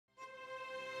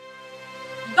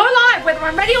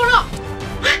whether I'm ready or not.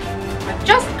 I'm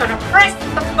just gonna press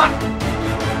the button.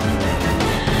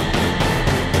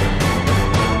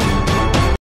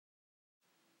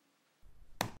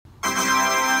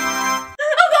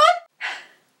 Oh God!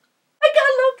 I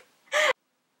can't look.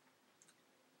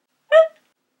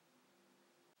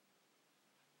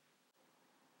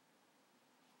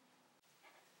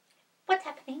 What's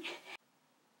happening?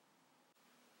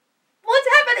 What's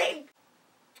happening?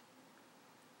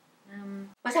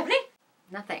 What's happening?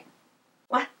 Nothing.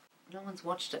 What? No one's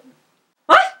watched it.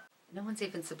 What? No one's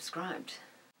even subscribed.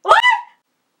 What?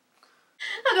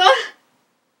 Oh God.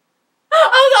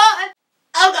 Oh God.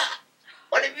 Oh God.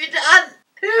 What have you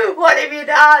done? What have you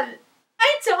done?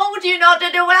 I told you not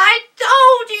to do it. I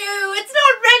told you. It's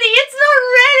not ready. It's not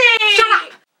ready. Shut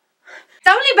up! It's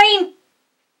only been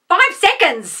 5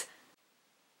 seconds.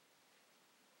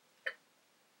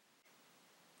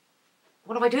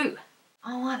 What do I do?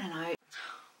 Oh, I don't know.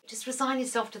 Just resign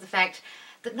yourself to the fact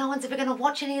that no one's ever going to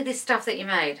watch any of this stuff that you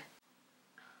made.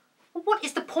 Well, what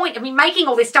is the point of me making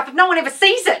all this stuff if no one ever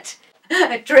sees it?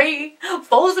 A tree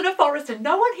falls in a forest and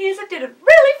no one hears it. Did it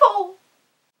really fall?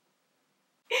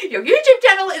 Your YouTube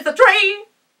channel is a tree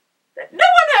that no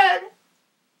one heard.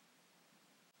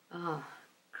 Oh,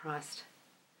 Christ.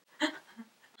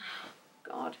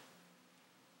 God.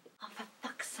 Oh, for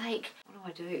fuck's sake.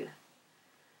 What do I do?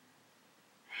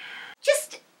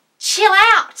 Just chill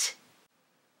out.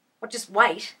 What, just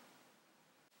wait?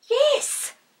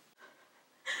 Yes.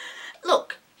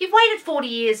 Look, you've waited 40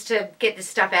 years to get this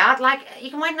stuff out. Like,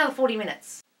 you can wait another 40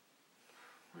 minutes.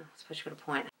 Well, I suppose you've got a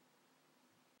point.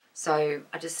 So,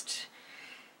 I just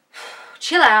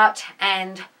chill out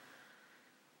and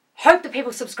hope that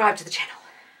people subscribe to the channel.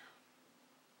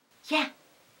 Yeah,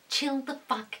 chill the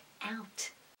fuck out.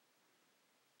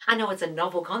 I know it's a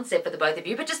novel concept for the both of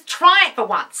you, but just try it for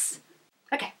once.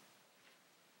 Okay.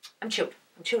 I'm chilled.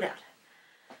 I'm chilled out.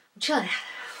 I'm chilling out.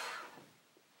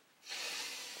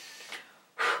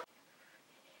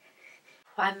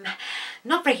 I'm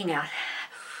not freaking out.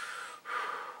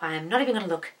 I'm not even going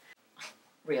to look.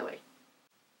 Really.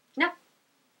 No.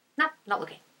 No, not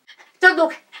looking. Don't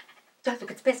look. Don't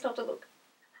look. It's best not to look.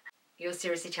 You're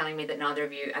seriously telling me that neither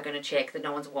of you are going to check that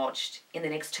no one's watched in the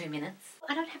next 2 minutes?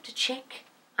 I don't have to check.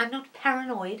 I'm not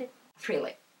paranoid.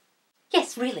 Really?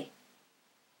 Yes, really.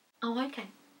 Oh, okay.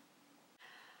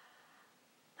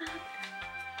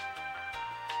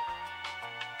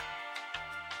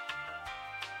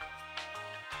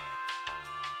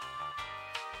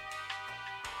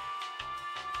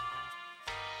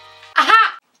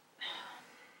 Aha!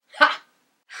 Ha!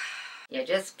 You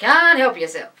just can't help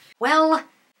yourself. Well...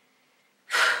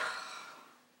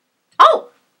 Oh!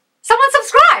 Someone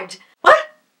subscribed! What?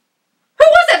 Who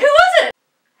was it? Who was it?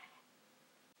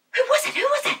 Who was it? Who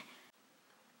was it?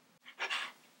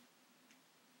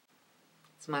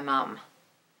 It's my mum.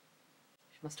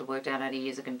 She must have worked out how to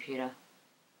use a computer.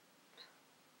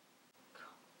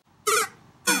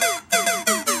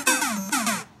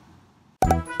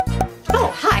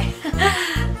 Oh, hi.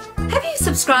 Have you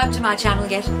subscribed to my channel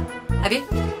yet? Have you?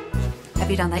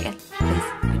 Have you done that yet? Please,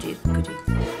 could you?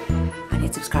 I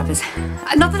need subscribers.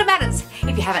 Not that it matters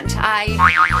if you haven't. I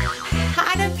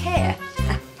don't care.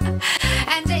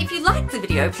 And if you liked the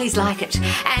video, please like it.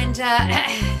 And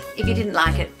if you didn't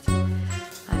like it,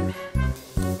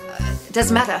 it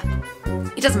doesn't matter.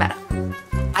 It doesn't matter.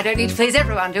 I don't need to please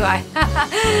everyone, do I?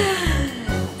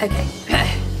 Okay.